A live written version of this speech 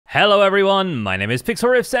Hello everyone, my name is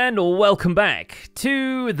Pixlriffs and welcome back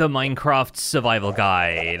to the Minecraft Survival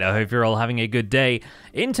Guide. I hope you're all having a good day.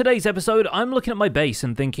 In today's episode, I'm looking at my base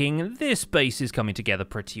and thinking, this base is coming together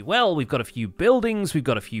pretty well. We've got a few buildings, we've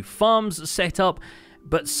got a few farms set up,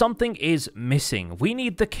 but something is missing. We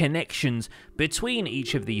need the connections between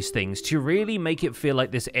each of these things to really make it feel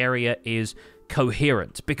like this area is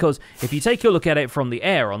coherent. Because if you take a look at it from the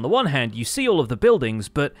air, on the one hand, you see all of the buildings,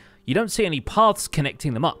 but you don't see any paths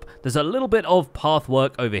connecting them up. There's a little bit of path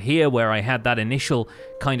work over here where I had that initial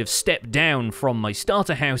kind of step down from my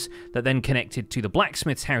starter house that then connected to the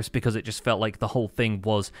blacksmith's house because it just felt like the whole thing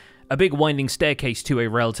was a big winding staircase to a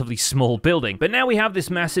relatively small building. But now we have this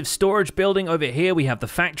massive storage building over here, we have the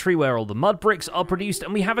factory where all the mud bricks are produced,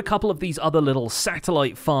 and we have a couple of these other little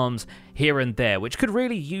satellite farms here and there, which could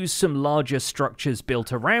really use some larger structures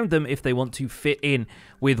built around them if they want to fit in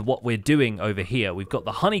with what we're doing over here. We've got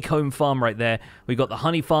the honeycomb farm right there, we've got the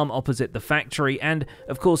honey farm opposite the factory, and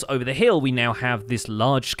of course over the hill we now have this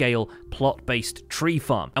large-scale plot-based tree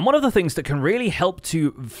farm. And one of the things that can really help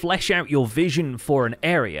to flesh out your vision for an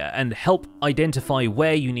area and help identify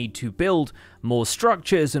where you need to build more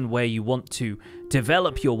structures and where you want to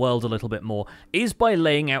develop your world a little bit more is by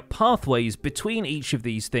laying out pathways between each of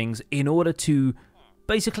these things in order to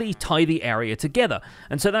basically tie the area together.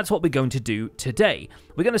 And so that's what we're going to do today.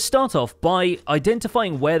 We're going to start off by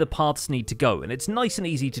identifying where the paths need to go, and it's nice and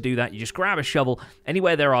easy to do that. You just grab a shovel.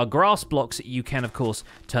 Anywhere there are grass blocks, you can of course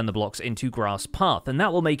turn the blocks into grass path, and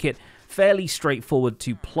that will make it fairly straightforward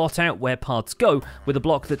to plot out where paths go with a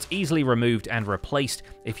block that's easily removed and replaced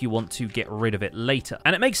if you want to get rid of it later.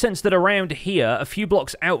 And it makes sense that around here, a few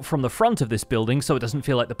blocks out from the front of this building, so it doesn't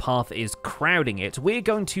feel like the path is crowding it, we're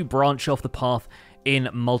going to branch off the path in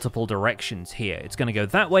multiple directions here. It's going to go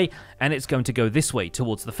that way, and it's going to go this way,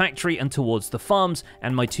 towards the factory and towards the farms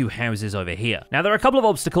and my two houses over here. Now, there are a couple of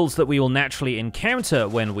obstacles that we will naturally encounter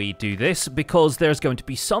when we do this, because there's going to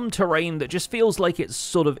be some terrain that just feels like it's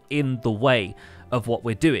sort of in the way of what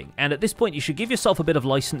we're doing. And at this point, you should give yourself a bit of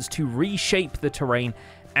license to reshape the terrain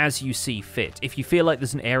as you see fit. If you feel like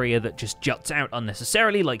there's an area that just juts out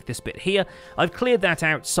unnecessarily, like this bit here, I've cleared that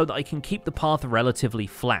out so that I can keep the path relatively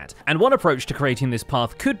flat. And one approach to creating this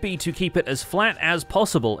path could be to keep it as flat as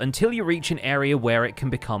possible until you reach an area where it can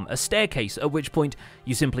become a staircase, at which point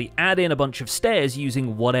you simply add in a bunch of stairs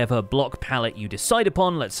using whatever block palette you decide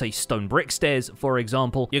upon, let's say stone brick stairs, for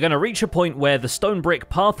example. You're going to reach a point where the stone brick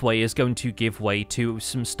pathway is going to give way to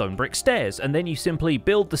some stone brick stairs, and then you simply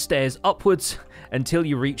build the stairs upwards until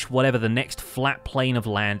you reach whatever the next flat plane of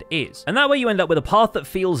land is. And that way you end up with a path that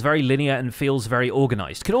feels very linear and feels very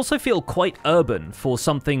organized. It could also feel quite urban for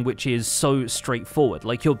something which is so straightforward,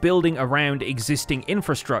 like you're building around existing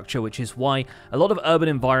infrastructure, which is why a lot of urban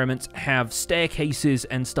environments have staircases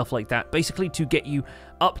and stuff like that, basically to get you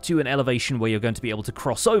up to an elevation where you're going to be able to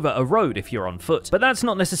cross over a road if you're on foot. But that's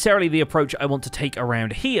not necessarily the approach I want to take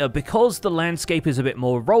around here, because the landscape is a bit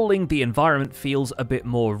more rolling, the environment feels a bit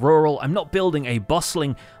more rural. I'm not building a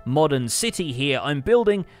bustling modern city here, I'm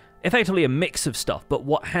building effectively a mix of stuff, but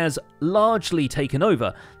what has largely taken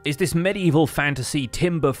over is this medieval fantasy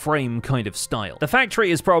timber frame kind of style. The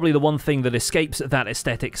factory is probably the one thing that escapes that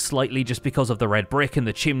aesthetic slightly just because of the red brick and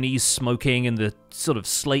the chimneys smoking and the sort of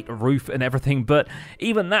slate roof and everything, but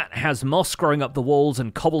even that has moss growing up the walls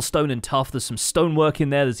and cobblestone and tuff. There's some stonework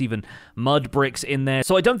in there, there's even mud bricks in there,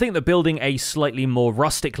 so I don't think that building a slightly more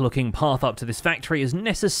rustic looking path up to this factory is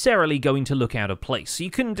necessarily going to look out of place.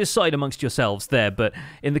 You can decide amongst yourselves there, but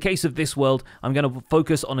in the case of this world, I'm going to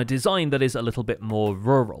focus on a design that is a little bit more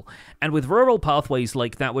rural. And with rural pathways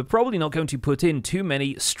like that, we're probably not going to put in too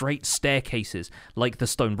many straight staircases like the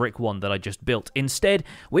stone brick one that I just built. Instead,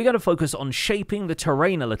 we're going to focus on shaping the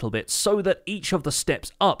terrain a little bit so that each of the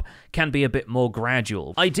steps up can be a bit more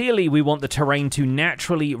gradual. Ideally, we want the terrain to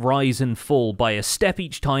naturally rise and fall by a step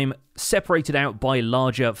each time, separated out by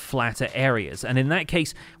larger, flatter areas. And in that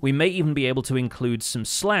case, we may even be able to include some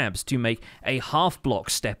slabs to make a half block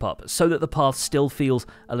step up so that the path still feels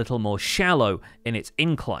a little more shallow in its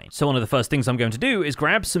incline. So one of the first things I'm going to do is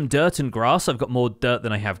grab some dirt and grass. I've got more dirt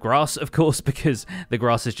than I have grass, of course, because the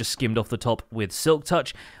grass is just skimmed off the top with Silk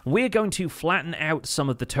Touch. We're going to flatten out some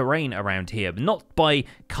of the terrain around here, not by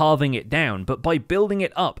carving it down, but by building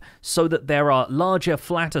it up so that there are larger,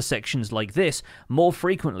 flatter sections like this more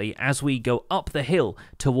frequently as we go up the hill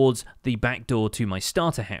towards the back door to my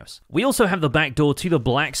starter house. We also have the back door to the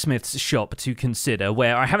blacksmith's shop to consider,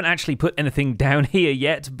 where I haven't actually put anything down here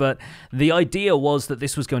yet, but the idea was that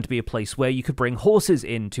this was going to be a place where you could bring horses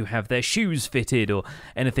in to have their shoes fitted or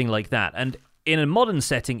anything like that. And In a modern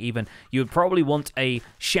setting even, you would probably want a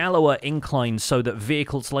shallower incline so that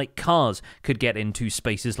vehicles like cars could get into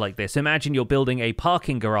spaces like this. Imagine you're building a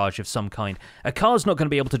parking garage of some kind. A car's not going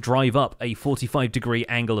to be able to drive up a 45-degree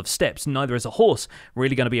angle of steps, neither is a horse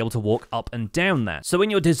really going to be able to walk up and down that. So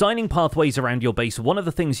when you're designing pathways around your base, one of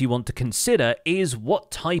the things you want to consider is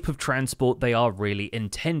what type of transport they are really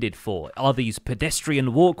intended for. Are these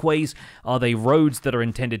pedestrian walkways? Are they roads that are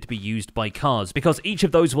intended to be used by cars? Because each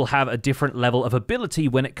of those will have a different level of ability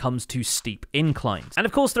when it comes to steep inclines. And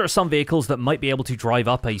of course there are some vehicles that might be able to drive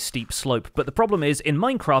up a steep slope, but the problem is in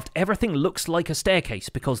Minecraft everything looks like a staircase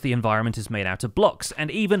because the environment is made out of blocks,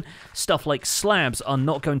 and even stuff like slabs are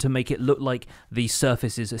not going to make it look like the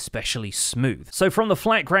surface is especially smooth. So from the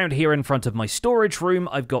flat ground here in front of my storage room,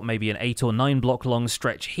 I've got maybe an 8 or 9 block long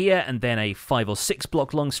stretch here, and then a 5 or 6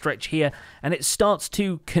 block long stretch here, and it starts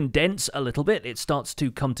to condense a little bit. It starts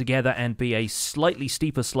to come together and be a slightly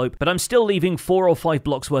steeper slope, but I'm still leaving 4 or 5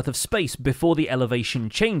 blocks worth of space before the elevation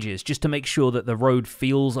changes, just to make sure that the road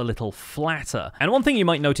feels a little flatter. And one thing you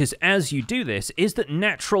might notice as you do this is that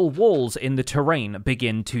natural walls in the terrain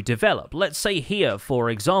begin to develop. Let's say here, for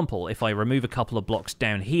example, if I remove a couple of blocks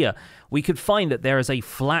down here, we could find that there is a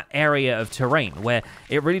flat area of terrain where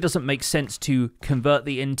it really doesn't make sense to convert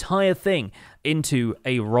the entire thing into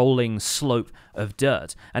a rolling slope of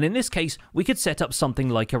dirt. And in this case, we could set up something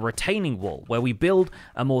like a retaining wall, where we build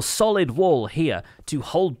a more solid wall here to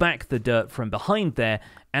hold back the dirt from behind there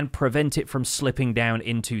and prevent it from slipping down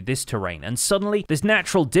into this terrain. And suddenly, this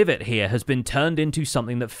natural divot here has been turned into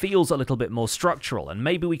something that feels a little bit more structural, and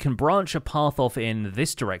maybe we can branch a path off in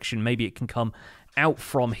this direction. Maybe it can come out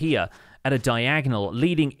from here at a diagonal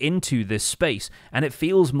leading into this space, and it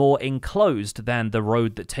feels more enclosed than the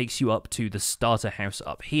road that takes you up to the starter house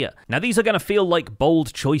up here. Now these are going to feel like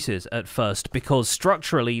bold choices at first, because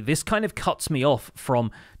structurally this kind of cuts me off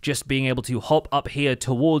from just being able to hop up here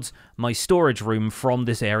towards my storage room from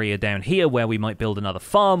this area down here where we might build another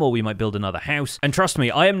farm or we might build another house. And trust me,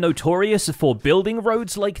 I am notorious for building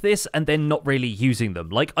roads like this and then not really using them.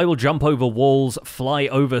 Like, I will jump over walls, fly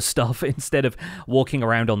over stuff instead of walking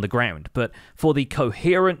around on the ground. But for the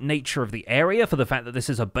coherent nature of the area, for the fact that this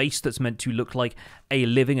is a base that's meant to look like a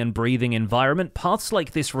living and breathing environment, paths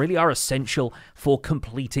like this really are essential for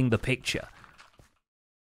completing the picture.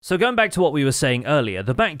 So going back to what we were saying earlier,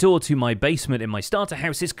 the back door to my basement in my starter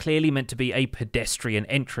house is clearly meant to be a pedestrian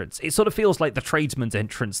entrance. It sort of feels like the tradesman's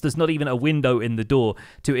entrance. There's not even a window in the door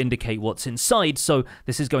to indicate what's inside, so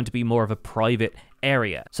this is going to be more of a private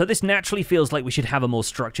area. So this naturally feels like we should have a more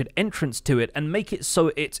structured entrance to it and make it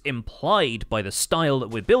so it's implied by the style that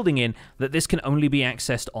we're building in that this can only be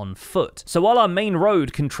accessed on foot. So while our main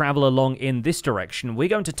road can travel along in this direction, we're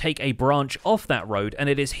going to take a branch off that road, and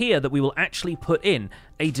it is here that we will actually put in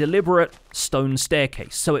a deliberate stone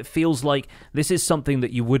staircase. So it feels like this is something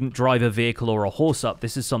that you wouldn't drive a vehicle or a horse up.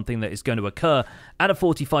 This is something that is going to occur at a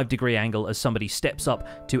 45-degree angle as somebody steps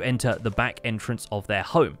up to enter the back entrance of their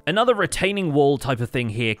home. Another retaining wall type of thing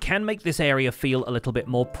here can make this area feel a little bit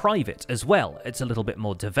more private as well. It's a little bit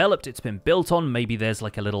more developed, it's been built on, maybe there's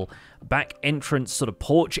like a little back entrance sort of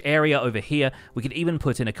porch area over here. We could even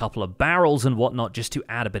put in a couple of barrels and whatnot just to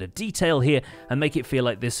add a bit of detail here and make it feel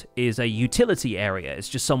like this is a utility area.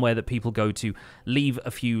 It's just somewhere that people go to leave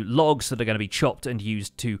a few logs that are going to be chopped and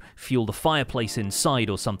used to fuel the fireplace inside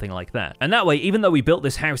or something like that. And that way, even though we built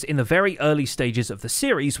this house in the very early stages of the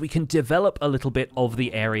series, we can develop a little bit of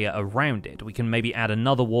the area around it. We can maybe add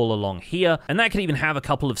another wall along here, and that could even have a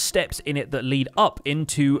couple of steps in it that lead up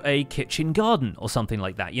into a kitchen garden or something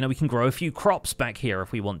like that. You know, we can grow a few crops back here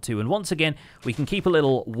if we want to, and once again, we can keep a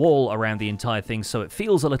little wall around the entire thing so it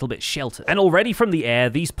feels a little bit sheltered. And already from the air,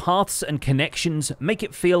 these paths and connections make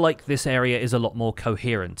it feel like this area is a lot more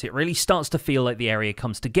coherent. It really starts to feel like the area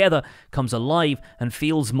comes together, comes alive, and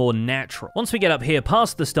feels more natural. Once we get up here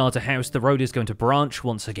past the starter house, the road is going to branch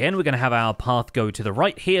once again. We're going to have our path go to the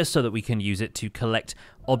right here so that we can use it to collect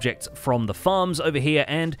objects from the farms over here,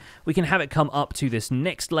 and we can have it come up to this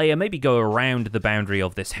next layer, maybe go around the boundary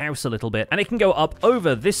of this house a little bit, and it can go up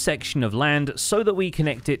over this section of land so that we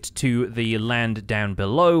connect it to the land down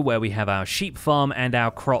below where we have our sheep farm and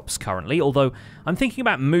our crops currently, although I'm thinking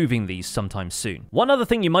about moving these sometime soon. One other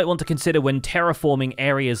thing you might want to consider when terraforming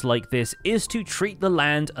areas like this is to treat the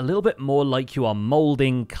land a little bit more like you are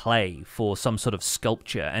molding clay for some sort of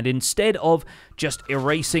sculpture, and instead of just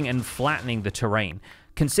erasing and flattening the terrain,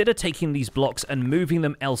 consider taking these blocks and moving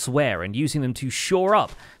them elsewhere and using them to shore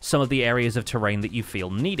up some of the areas of terrain that you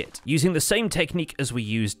feel need it. Using the same technique as we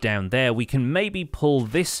used down there, we can maybe pull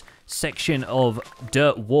this section of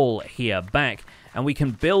dirt wall here back and we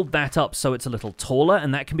can build that up so it's a little taller,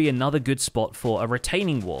 and that can be another good spot for a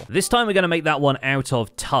retaining wall. This time we're going to make that one out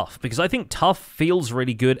of tuff, because I think tuff feels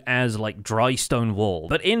really good as like dry stone wall.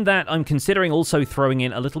 But in that, I'm considering also throwing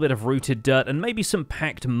in a little bit of rooted dirt and maybe some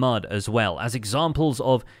packed mud as well, as examples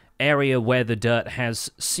of area where the dirt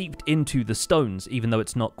has seeped into the stones, even though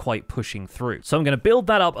it's not quite pushing through. So I'm going to build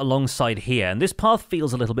that up alongside here, and this path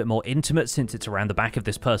feels a little bit more intimate since it's around the back of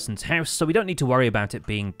this person's house, so we don't need to worry about it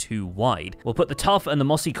being too wide. We'll put the tuff and the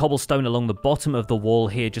mossy cobblestone along the bottom of the wall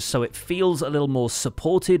here, just so it feels a little more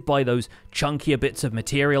supported by those chunkier bits of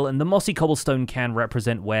material, and the mossy cobblestone can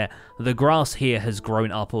represent where the grass here has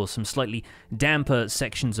grown up, or some slightly damper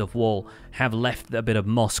sections of wall have left a bit of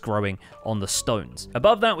moss growing on the stones.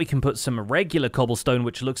 Above that, we can put some regular cobblestone,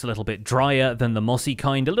 which looks a little bit drier than the mossy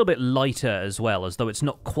kind, a little bit lighter as well, as though it's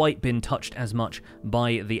not quite been touched as much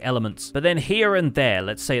by the elements. But then here and there,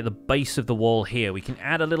 let's say at the base of the wall here, we can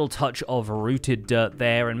add a little touch of rooted dirt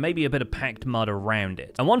there, and maybe a bit of packed mud around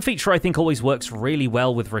it. And one feature I think always works really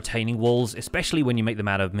well with retaining walls, especially when you make them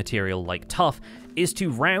out of material like tuff, is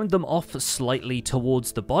to round them off slightly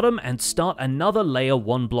towards the bottom and start another layer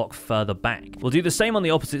one block further back. We'll do the same on the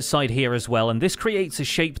opposite side here as well, and this creates a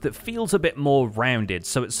shape that feels a bit more rounded,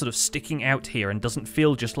 so it's sort of sticking out here and doesn't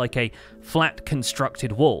feel just like a flat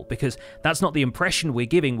constructed wall, because that's not the impression we're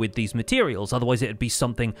giving with these materials. Otherwise it'd be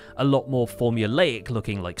something a lot more formulaic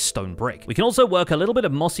looking like stone brick. We can also work a little bit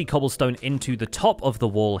of mossy cobblestone into the top of the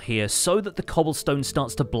wall here so that the cobblestone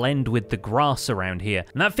starts to blend with the grass around here,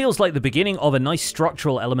 and that feels like the beginning of a nice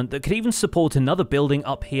structural element that could even support another building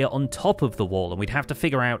up here on top of the wall, and we'd have to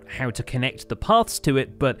figure out how to connect the paths to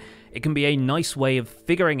it, but it can be a nice way of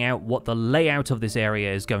figuring out what the layout of this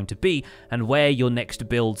area is going to be and where your next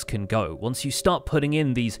builds can go. Once you start putting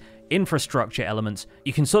in these infrastructure elements,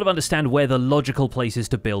 you can sort of understand where the logical places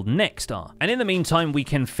to build next are. And in the meantime, we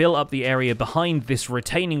can fill up the area behind this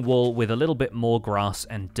retaining wall with a little bit more grass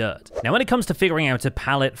and dirt. Now, when it comes to figuring out a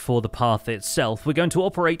palette for the path itself, we're going to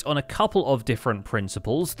operate on a couple of different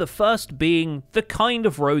principles. The first being the kind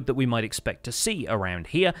of road that we might expect to see around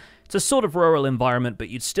here. It's a sort of rural environment, but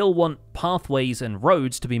you'd still want pathways and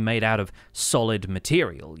roads to be made out of solid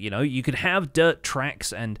material. You know, you could have dirt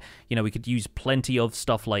tracks, and, you know, we could use plenty of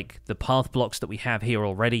stuff like the path blocks that we have here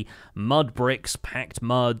already, mud bricks, packed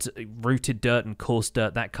mud, rooted dirt and coarse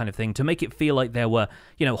dirt, that kind of thing, to make it feel like there were,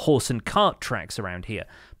 you know, horse and cart tracks around here.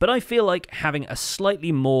 But I feel like having a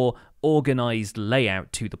slightly more organized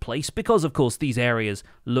layout to the place, because of course these areas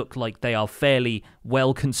look like they are fairly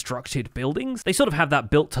well constructed buildings. They sort of have that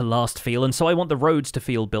built to last feel, and so I want the roads to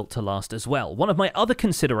feel built to last as well. One of my other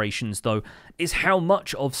considerations though is how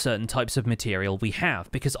much of certain types of material we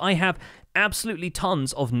have, because I have absolutely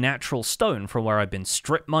tons of natural stone from where I've been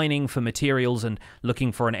strip mining for materials and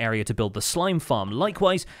looking for an area to build the slime farm.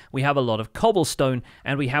 Likewise, we have a lot of cobblestone,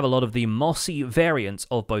 and we have a lot of the mossy variants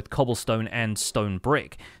of both cobblestone and stone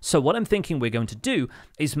brick. So what I'm thinking we're going to do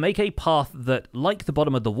is make a path that, like the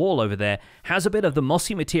bottom of the wall over there, has a bit of the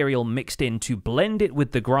mossy material mixed in to blend it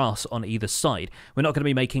with the grass on either side. We're not going to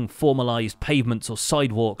be making formalized pavements or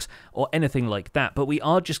sidewalks or anything like that, but we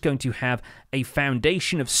are just going to have a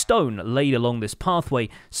foundation of stone laid along this pathway,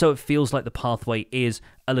 so it feels like the pathway is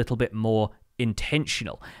a little bit more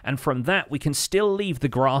intentional. And from that, we can still leave the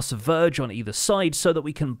grass verge on either side so that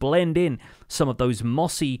we can blend in some of those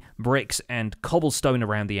mossy bricks and cobblestone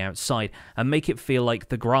around the outside and make it feel like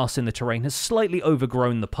the grass in the terrain has slightly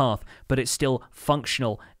overgrown the path, but it's still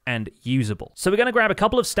functional and usable. So we're going to grab a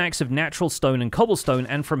couple of stacks of natural stone and cobblestone,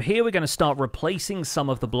 and from here we're going to start replacing some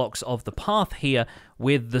of the blocks of the path here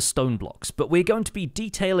with the stone blocks. But we're going to be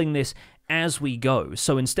detailing this as we go,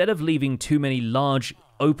 so instead of leaving too many large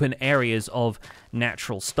open areas of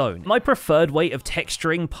natural stone, my preferred way of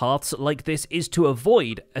texturing paths like this is to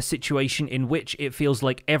avoid a situation in which it feels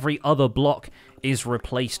like every other block is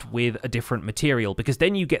replaced with a different material, because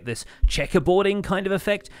then you get this checkerboarding kind of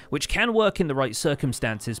effect, which can work in the right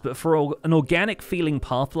circumstances, but for an organic feeling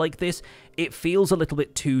path like this, it feels a little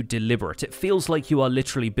bit too deliberate. It feels like you are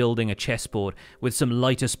literally building a chessboard with some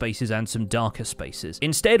lighter spaces and some darker spaces.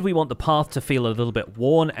 Instead, we want the path to feel a little bit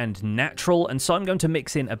worn and natural, and so I'm going to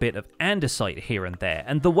mix in a bit of andesite here and there.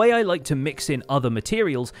 And the way I like to mix in other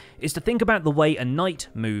materials is to think about the way a knight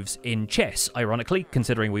moves in chess, ironically,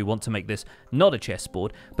 considering we want to make this not a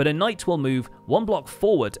chessboard, but a knight will move one block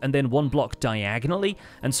forward and then one block diagonally,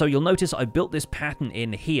 and so you'll notice I built this pattern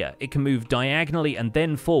in here. It can move diagonally and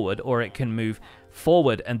then forward, or it can move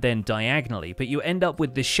forward and then diagonally, but you end up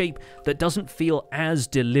with this shape that doesn't feel as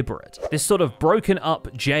deliberate. This sort of broken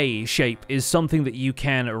up J shape is something that you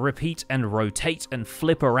can repeat and rotate and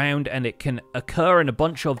flip around, and it can occur in a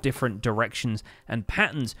bunch of different directions and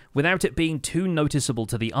patterns without it being too noticeable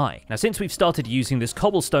to the eye. Now, since we've started using this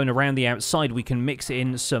cobblestone around the outside, we can mix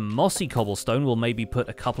in some mossy cobblestone. We'll maybe put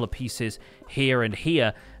a couple of pieces here and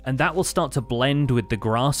here, and that will start to blend with the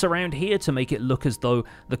grass around here to make it look as though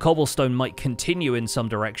the cobblestone might continue in some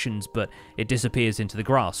directions, but it disappears into the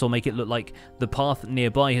grass, or make it look like the path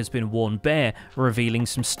nearby has been worn bare, revealing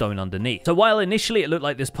some stone underneath. So while initially it looked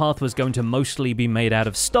like this path was going to mostly be made out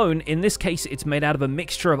of stone, in this case it's made out of a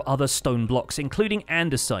mixture of other stone blocks, including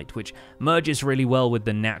andesite, which merges really well with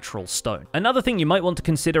the natural stone. Another thing you might want to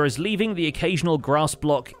consider is leaving the occasional grass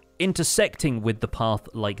block intersecting with the path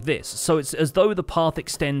like this. So it's as though the path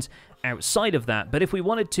extends outside of that, but if we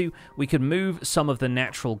wanted to, we could move some of the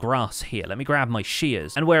natural grass here. Let me grab my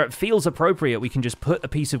shears, and where it feels appropriate, we can just put a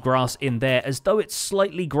piece of grass in there as though it's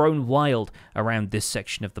slightly grown wild around this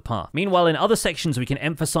section of the path. Meanwhile, in other sections, we can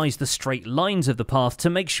emphasize the straight lines of the path to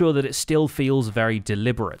make sure that it still feels very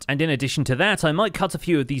deliberate. And in addition to that, I might cut a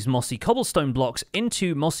few of these mossy cobblestone blocks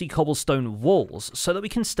into mossy cobblestone walls so that we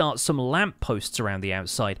can start some lamp posts around the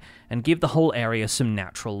outside and give the whole area some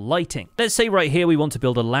natural lighting. Let's say right here we want to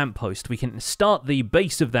build a lamp post. We can start the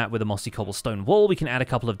base of that with a mossy cobblestone wall. We can add a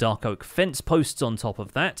couple of dark oak fence posts on top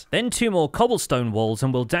of that. Then 2 more cobblestone walls,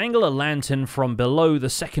 and we'll dangle a lantern from below the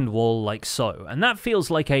second wall like so. And that feels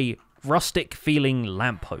like a rustic feeling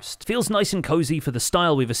lamppost. Feels nice and cozy for the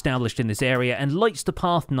style we've established in this area, and lights the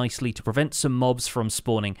path nicely to prevent some mobs from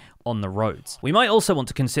spawning on the roads. We might also want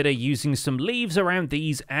to consider using some leaves around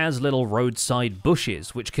these as little roadside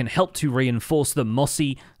bushes, which can help to reinforce the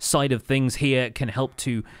mossy side of things here, can help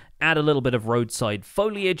to add a little bit of roadside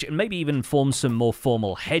foliage, and maybe even form some more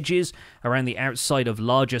formal hedges around the outside of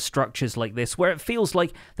larger structures like this, where it feels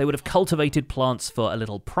like they would have cultivated plants for a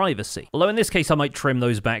little privacy. Although in this case, I might trim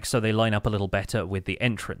those back so they line up a little better with the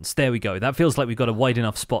entrance. There we go. That feels like we've got a wide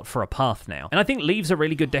enough spot for a path now. And I think leaves are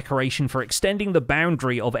really good decoration for extending the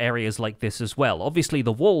boundary of areas like this as well. Obviously,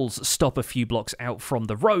 the walls stop a few blocks out from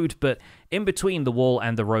the road, but in between the wall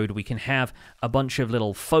and the road, we can have a bunch of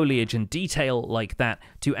little foliage and detail like that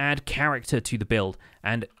to add character to the build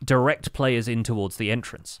and direct players in towards the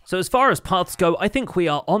entrance. So as far as paths go, I think we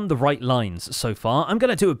are on the right lines so far. I'm going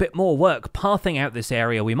to do a bit more work pathing out this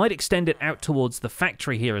area. We might extend it out towards the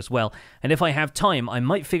factory here as well, and if I have time, I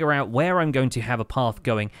might figure out where I'm going to have a path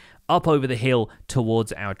going up over the hill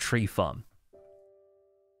towards our tree farm.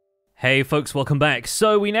 Hey folks, welcome back.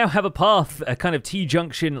 So we now have a path, a kind of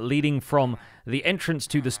T-junction leading from the entrance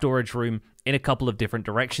to the storage room in a couple of different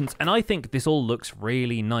directions, and I think this all looks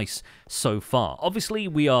really nice so far. Obviously,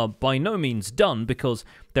 we are by no means done because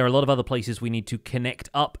there are a lot of other places we need to connect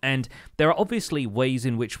up, and there are obviously ways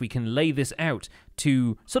in which we can lay this out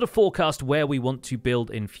to sort of forecast where we want to build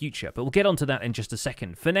in future, but we'll get onto that in just a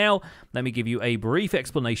second. For now, let me give you a brief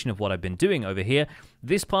explanation of what I've been doing over here.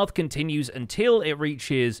 This path continues until it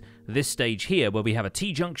reaches this stage here, where we have a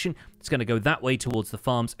T-junction. It's going to go that way towards the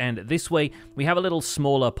farms, and this way we have a little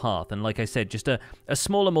smaller path, and like I said, just a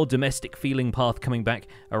smaller, more domestic feeling path coming back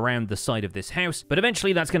around the side of this house. But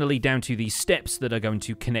eventually that's going to lead down to these steps that are going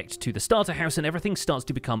to connect to the starter house, and everything starts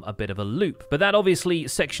to become a bit of a loop. But that obviously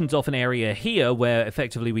sections off an area here where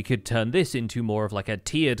effectively we could turn this into more of like a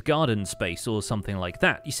tiered garden space or something like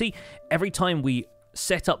that. You see, every time we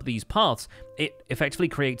set up these paths, it effectively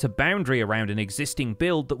creates a boundary around an existing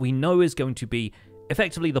build that we know is going to be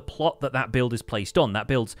effectively the plot that build is placed on, that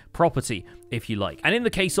build's property, if you like. And in the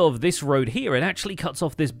case of this road here, it actually cuts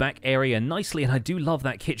off this back area nicely, and I do love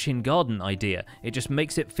that kitchen garden idea. It just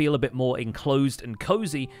makes it feel a bit more enclosed and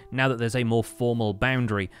cozy now that there's a more formal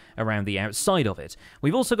boundary around the outside of it.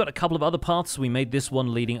 We've also got a couple of other paths. We made this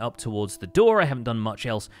one leading up towards the door. I haven't done much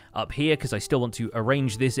else up here because I still want to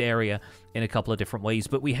arrange this area in a couple of different ways,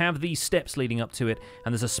 but we have these steps leading up to it,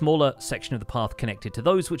 and there's a smaller section of the path connected to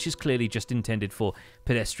those, which is clearly just intended for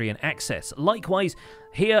pedestrian access. Likewise,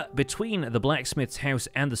 here between the blacksmith's house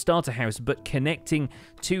and the starter house, but connecting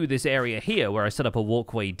to this area here where I set up a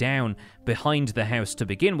walkway down behind the house to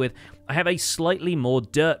begin with, I have a slightly more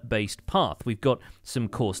dirt-based path. We've got some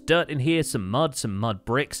coarse dirt in here, some mud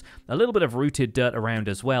bricks, a little bit of rooted dirt around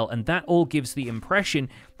as well, and that all gives the impression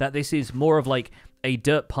that this is more of like a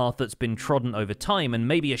dirt path that's been trodden over time, and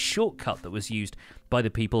maybe a shortcut that was used by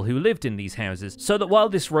the people who lived in these houses, so that while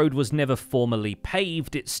this road was never formally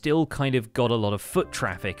paved, it still kind of got a lot of foot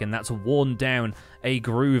traffic, and that's worn down a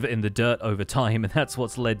groove in the dirt over time, and that's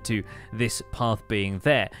what's led to this path being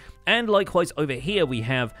there. And likewise over here we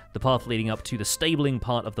have the path leading up to the stabling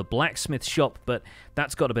part of the blacksmith shop, but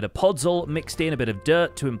that's got a bit of podzol mixed in, a bit of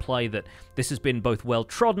dirt to imply that this has been both well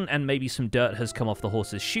trodden and maybe some dirt has come off the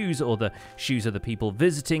horse's shoes or the shoes of the people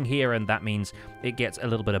visiting here, and that means it gets a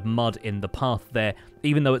little bit of mud in the path there,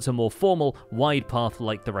 even though it's a more formal, wide path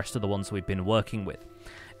like the rest of the ones we've been working with.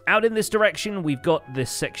 Out in this direction, we've got this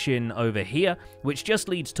section over here, which just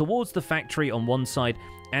leads towards the factory on one side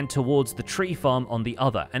and towards the tree farm on the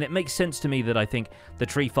other. And it makes sense to me that I think the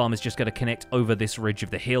tree farm is just going to connect over this ridge of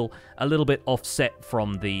the hill, a little bit offset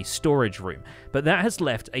from the storage room. But that has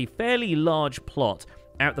left a fairly large plot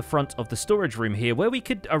out the front of the storage room here where we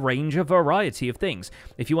could arrange a variety of things.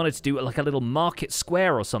 If you wanted to do like a little market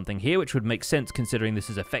square or something here, which would make sense considering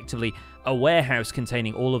this is effectively a warehouse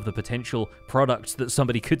containing all of the potential products that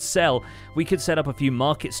somebody could sell, we could set up a few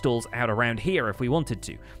market stalls out around here if we wanted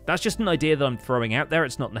to. That's just an idea that I'm throwing out there.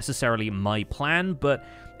 It's not necessarily my plan, but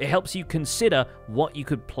it helps you consider what you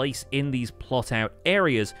could place in these plot out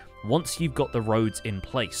areas once you've got the roads in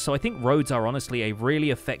place. So I think roads are honestly a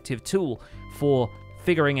really effective tool for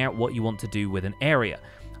figuring out what you want to do with an area.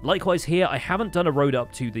 Likewise here, I haven't done a road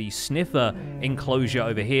up to the sniffer enclosure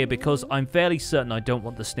over here because I'm fairly certain I don't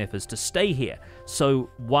want the sniffers to stay here. So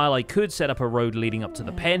while I could set up a road leading up to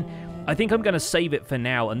the pen, I think I'm going to save it for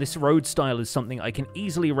now, and this road style is something I can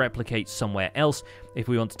easily replicate somewhere else if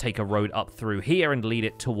we want to take a road up through here and lead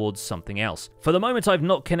it towards something else. For the moment, I've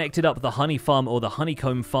not connected up the honey farm or the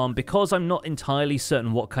honeycomb farm because I'm not entirely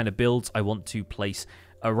certain what kind of builds I want to place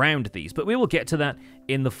around these, but we will get to that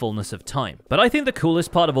in the fullness of time. But I think the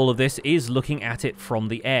coolest part of all of this is looking at it from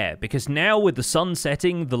the air, because now with the sun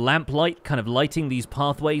setting, the lamplight kind of lighting these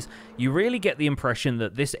pathways, you really get the impression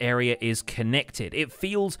that this area is connected. It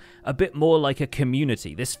feels a bit more like a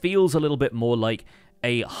community. This feels a little bit more like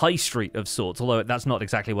a high street of sorts, although that's not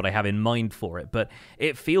exactly what I have in mind for it, but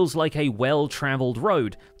it feels like a well-traveled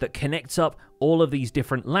road that connects up all of these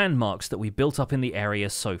different landmarks that we built up in the area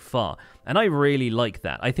so far. And I really like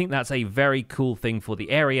that. I think that's a very cool thing for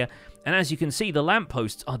the area. And as you can see, the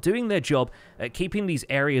lampposts are doing their job at keeping these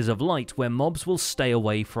areas of light where mobs will stay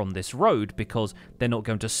away from this road because they're not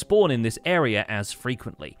going to spawn in this area as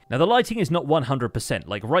frequently. Now, the lighting is not 100%.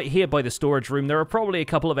 Like right here by the storage room, there are probably a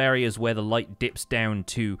couple of areas where the light dips down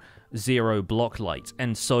to 0 block light,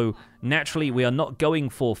 and so naturally we are not going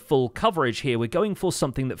for full coverage here. We're going for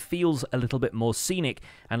something that feels a little bit more scenic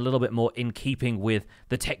and a little bit more in keeping with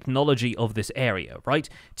the technology of this area, right?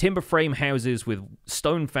 Timber frame houses with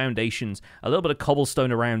stone foundations, a little bit of cobblestone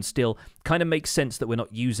around still, kind of makes sense that we're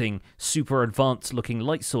not using super advanced looking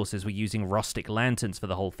light sources. We're using rustic lanterns for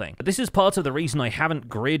the whole thing. But this is part of the reason I haven't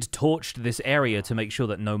grid torched this area to make sure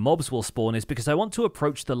that no mobs will spawn, is because I want to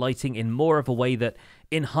approach the lighting in more of a way that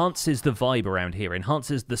enhances the vibe around here,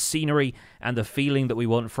 enhances the scenery and the feeling that we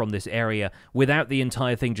want from this area without the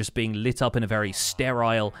entire thing just being lit up in a very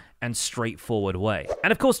sterile and straightforward way.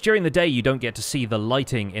 And of course, during the day, you don't get to see the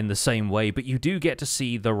lighting in the same way, but you do get to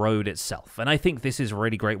see the road itself. And I think this is a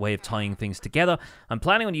really great way of tying things together. I'm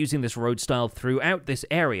planning on using this road style throughout this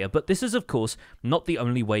area, but this is, of course, not the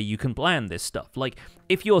only way you can plan this stuff. Like,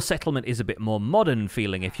 if your settlement is a bit more modern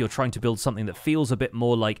feeling, if you're trying to build something that feels a bit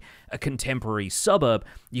more like a contemporary suburb,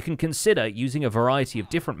 you can consider using a variety of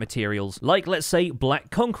different materials, like, let's say,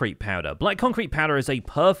 black concrete powder. Black concrete powder is a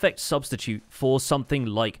perfect substitute for something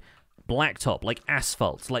like blacktop, like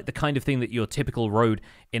asphalt, like the kind of thing that your typical road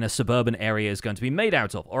in a suburban area is going to be made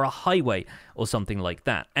out of, or a highway, or something like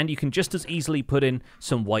that. And you can just as easily put in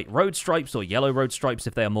some white road stripes or yellow road stripes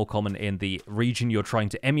if they are more common in the region you're trying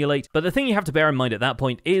to emulate. But the thing you have to bear in mind at that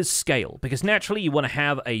point is scale, because naturally you want to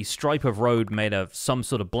have a stripe of road made of some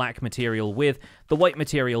sort of black material with the white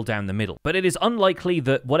material down the middle. But it is unlikely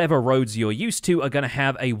that whatever roads you're used to are going to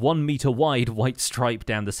have a 1 meter wide white stripe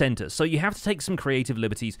down the center. So you have to take some creative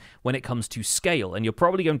liberties when it comes to scale, and you're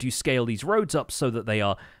probably going to scale these roads up so that they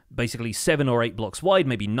are basically 7 or 8 blocks wide,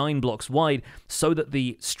 maybe 9 blocks wide, so that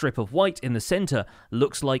the strip of white in the center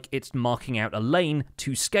looks like it's marking out a lane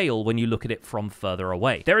to scale when you look at it from further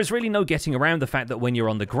away. There is really no getting around the fact that when you're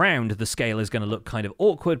on the ground, the scale is going to look kind of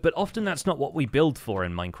awkward, but often that's not what we build for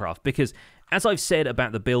in Minecraft, because as I've said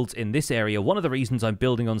about the builds in this area, one of the reasons I'm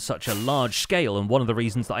building on such a large scale, and one of the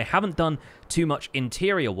reasons that I haven't done too much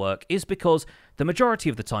interior work, is because the majority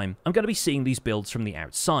of the time, I'm going to be seeing these builds from the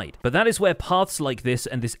outside. But that is where paths like this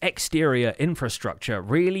and this exterior infrastructure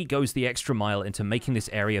really goes the extra mile into making this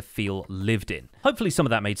area feel lived in. Hopefully some of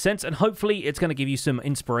that made sense, and hopefully it's going to give you some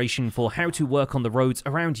inspiration for how to work on the roads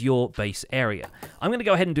around your base area. I'm going to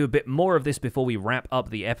go ahead and do a bit more of this before we wrap up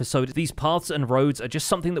the episode. These paths and roads are just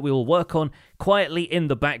something that we will work on quietly in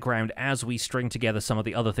the background as we string together some of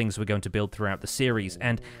the other things we're going to build throughout the series,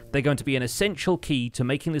 and they're going to be an essential key to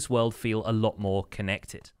making this world feel a lot more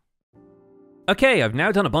connected. Okay, I've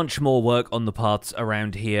now done a bunch more work on the paths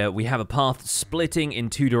around here. We have a path splitting in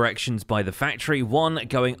two directions by the factory, one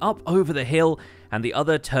going up over the hill and the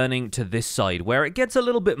other turning to this side, where it gets a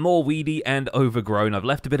little bit more weedy and overgrown. I've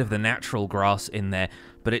left a bit of the natural grass in there,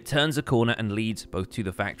 but it turns a corner and leads both to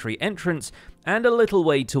the factory entrance and a little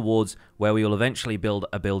way towards where we will eventually build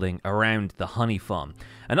a building around the honey farm.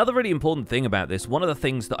 Another really important thing about this, one of the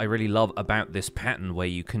things that I really love about this pattern where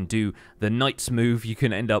you can do the knight's move, you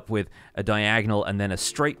can end up with a diagonal and then a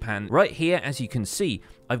straight pattern. Right here, as you can see,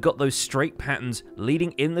 I've got those straight patterns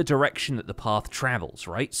leading in the direction that the path travels,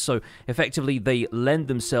 right? So effectively they lend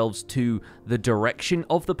themselves to the direction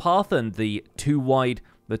of the path, and the two wide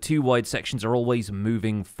sections are always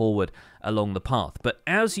moving forward along the path. But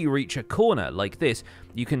as you reach a corner like this,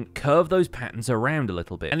 you can curve those patterns around a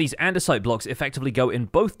little bit. And these andesite blocks effectively go in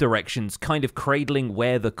both directions, kind of cradling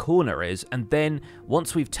where the corner is. And then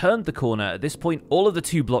once we've turned the corner, at this point, all of the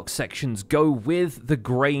 2-block sections go with the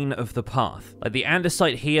grain of the path. Like the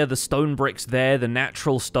andesite here, the stone bricks there, the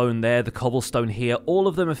natural stone there, the cobblestone here, all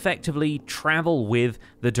of them effectively travel with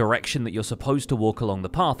the direction that you're supposed to walk along the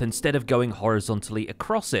path instead of going horizontally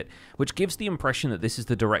across it, which gives the impression that this is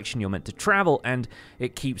the direction you're meant to travel, and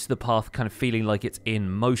it keeps the path kind of feeling like it's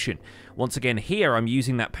in motion. Once again, here I'm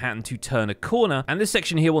using that pattern to turn a corner, and this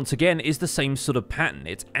section here once again is the same sort of pattern.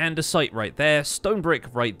 It's andesite right there, stone brick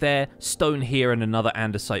right there, stone here, and another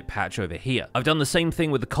andesite patch over here. I've done the same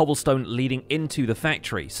thing with the cobblestone leading into the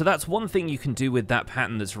factory, so that's one thing you can do with that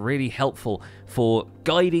pattern that's really helpful for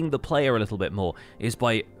guiding the player a little bit more, is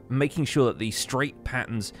by making sure that the straight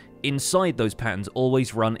patterns inside those patterns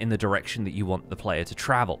always run in the direction that you want the player to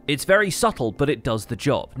travel. It's very subtle, but it does the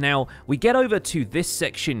job. Now, we get over to this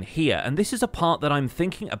section here, and this is a part that I'm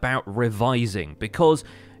thinking about revising, because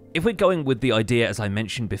if we're going with the idea, as I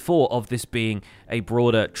mentioned before, of this being a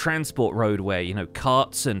broader transport road where, you know,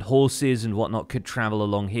 carts and horses and whatnot could travel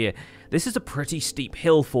along here, this is a pretty steep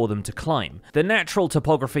hill for them to climb. The natural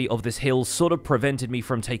topography of this hill sort of prevented me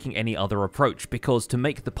from taking any other approach, because to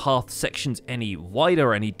make the path sections any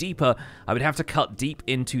wider, any deeper, I would have to cut deep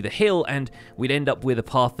into the hill, and we'd end up with a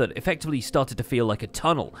path that effectively started to feel like a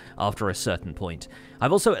tunnel after a certain point.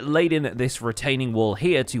 I've also laid in this retaining wall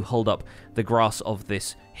here to hold up the grass of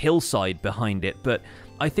this hillside behind it, but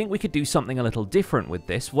I think we could do something a little different with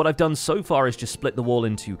this. What I've done so far is just split the wall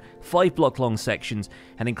into 5-block long sections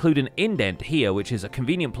and include an indent here, which is a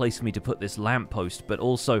convenient place for me to put this lamppost, but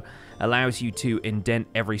also allows you to indent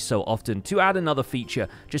every so often to add another feature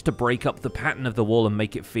just to break up the pattern of the wall and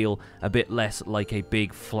make it feel a bit less like a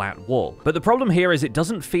big flat wall. But the problem here is it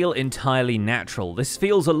doesn't feel entirely natural. This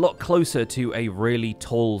feels a lot closer to a really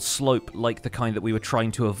tall slope, like the kind that we were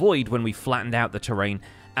trying to avoid when we flattened out the terrain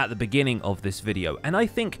at the beginning of this video. And I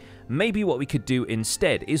think maybe what we could do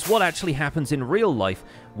instead is what actually happens in real life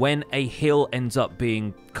when a hill ends up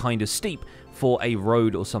being kind of steep for a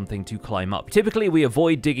road or something to climb up. Typically, we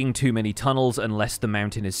avoid digging too many tunnels unless the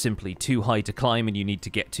mountain is simply too high to climb and you need to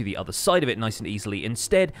get to the other side of it nice and easily.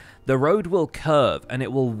 Instead, the road will curve and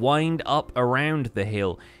it will wind up around the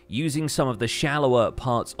hill using some of the shallower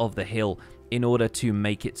parts of the hill in order to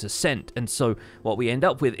make its ascent. And so what we end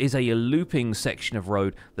up with is a looping section of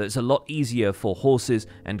road that's a lot easier for horses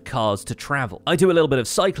and cars to travel. I do a little bit of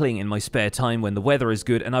cycling in my spare time when the weather is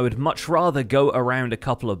good, and I would much rather go around a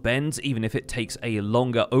couple of bends, even if it takes a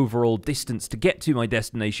longer overall distance to get to my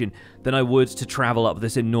destination, than I would to travel up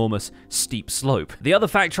this enormous steep slope. The other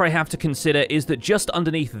factor I have to consider is that just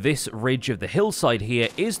underneath this ridge of the hillside here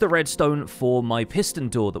is the redstone for my piston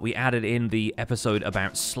door that we added in the episode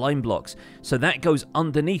about slime blocks. So that goes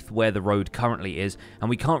underneath where the road currently is, and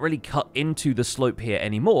we can't really cut into the slope here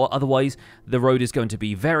anymore, otherwise the road is going to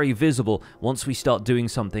be very visible once we start doing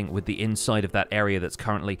something with the inside of that area that's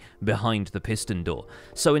currently behind the piston door.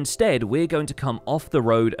 So instead, we're going to come off the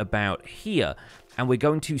road about here, and we're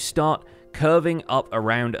going to start curving up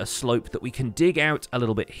around a slope that we can dig out a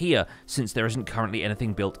little bit here, since there isn't currently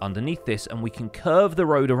anything built underneath this, and we can curve the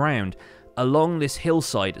road around along this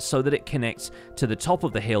hillside so that it connects to the top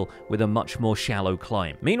of the hill with a much more shallow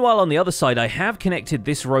climb. Meanwhile, on the other side, I have connected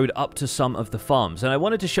this road up to some of the farms, and I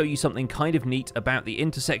wanted to show you something kind of neat about the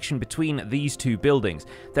intersection between these two buildings.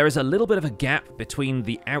 There is a little bit of a gap between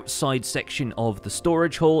the outside section of the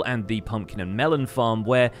storage hall and the pumpkin and melon farm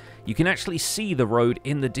where you can actually see the road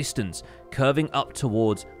in the distance curving up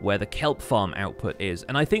towards where the kelp farm output is,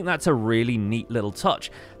 and I think that's a really neat little touch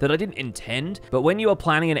that I didn't intend, but when you are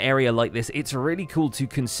planning an area like this, it's really cool to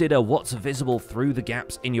consider what's visible through the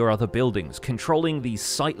gaps in your other buildings, controlling these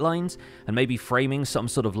sight lines and maybe framing some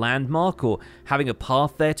sort of landmark or having a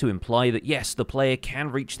path there to imply that yes, the player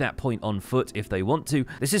can reach that point on foot if they want to.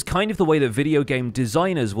 This is kind of the way that video game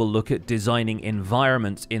designers will look at designing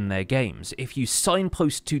environments in their games. If you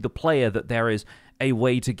signpost to the player that there is a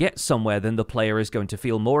way to get somewhere, then the player is going to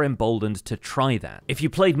feel more emboldened to try that. If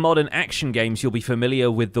you played modern action games, you'll be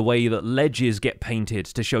familiar with the way that ledges get painted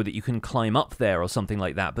to show that you can climb up there or something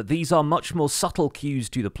like that, but these are much more subtle cues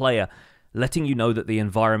to the player, letting you know that the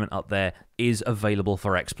environment up there is available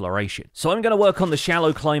for exploration. So I'm going to work on the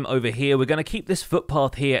shallow climb over here. We're going to keep this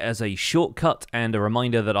footpath here as a shortcut and a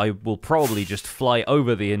reminder that I will probably just fly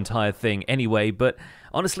over the entire thing anyway, but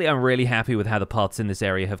honestly, I'm really happy with how the paths in this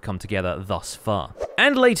area have come together thus far.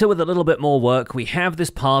 And later, with a little bit more work, we have this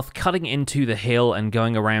path cutting into the hill and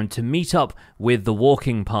going around to meet up with the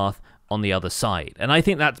walking path on the other side. And I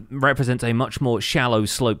think that represents a much more shallow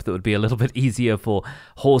slope that would be a little bit easier for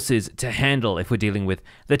horses to handle if we're dealing with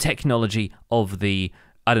the technology of the,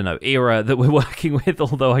 I don't know, era that we're working with,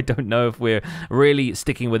 although I don't know if we're really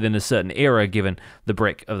sticking within a certain era given the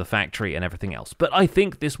brick of the factory and everything else. But I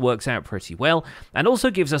think this works out pretty well and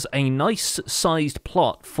also gives us a nice sized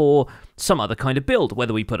plot for some other kind of build,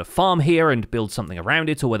 whether we put a farm here and build something around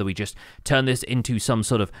it, or whether we just turn this into some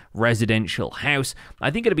sort of residential house.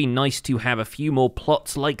 I think it'd be nice to have a few more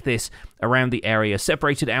plots like this around the area,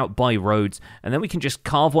 separated out by roads, and then we can just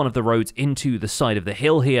carve one of the roads into the side of the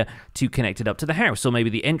hill here to connect it up to the house. Or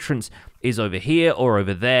maybe the entrance is over here or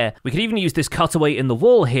over there. We could even use this cutaway in the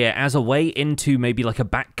wall here as a way into maybe like a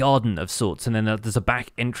back garden of sorts, and then there's a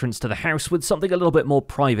back entrance to the house with something a little bit more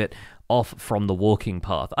private off from the walking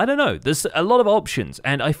path. I don't know, there's a lot of options,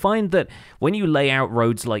 and I find that when you lay out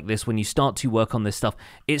roads like this, when you start to work on this stuff,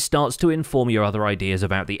 it starts to inform your other ideas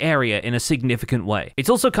about the area in a significant way. It's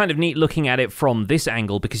also kind of neat looking at it from this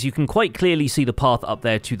angle because you can quite clearly see the path up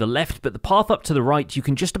there to the left, but the path up to the right, you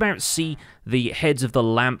can just about see the heads of the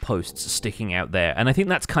lampposts sticking out there, and I think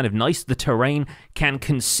that's kind of nice. The terrain can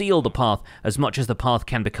conceal the path as much as the path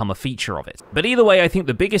can become a feature of it. But either way, I think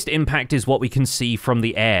the biggest impact is what we can see from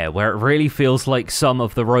the air, where it really feels like some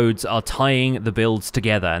of the roads are tying the builds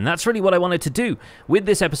together, and that's really what I wanted to do with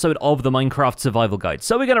this episode of the Minecraft Survival Guide.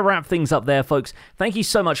 So we're going to wrap things up there, folks. Thank you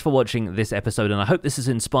so much for watching this episode, and I hope this has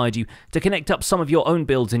inspired you to connect up some of your own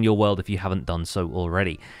builds in your world if you haven't done so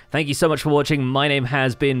already. Thank you so much for watching. My name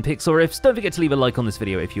has been Pixlriffs. Don't forget to leave a like on this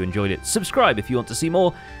video if you enjoyed it, subscribe if you want to see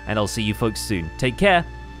more, and I'll see you folks soon. Take care,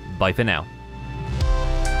 bye for now.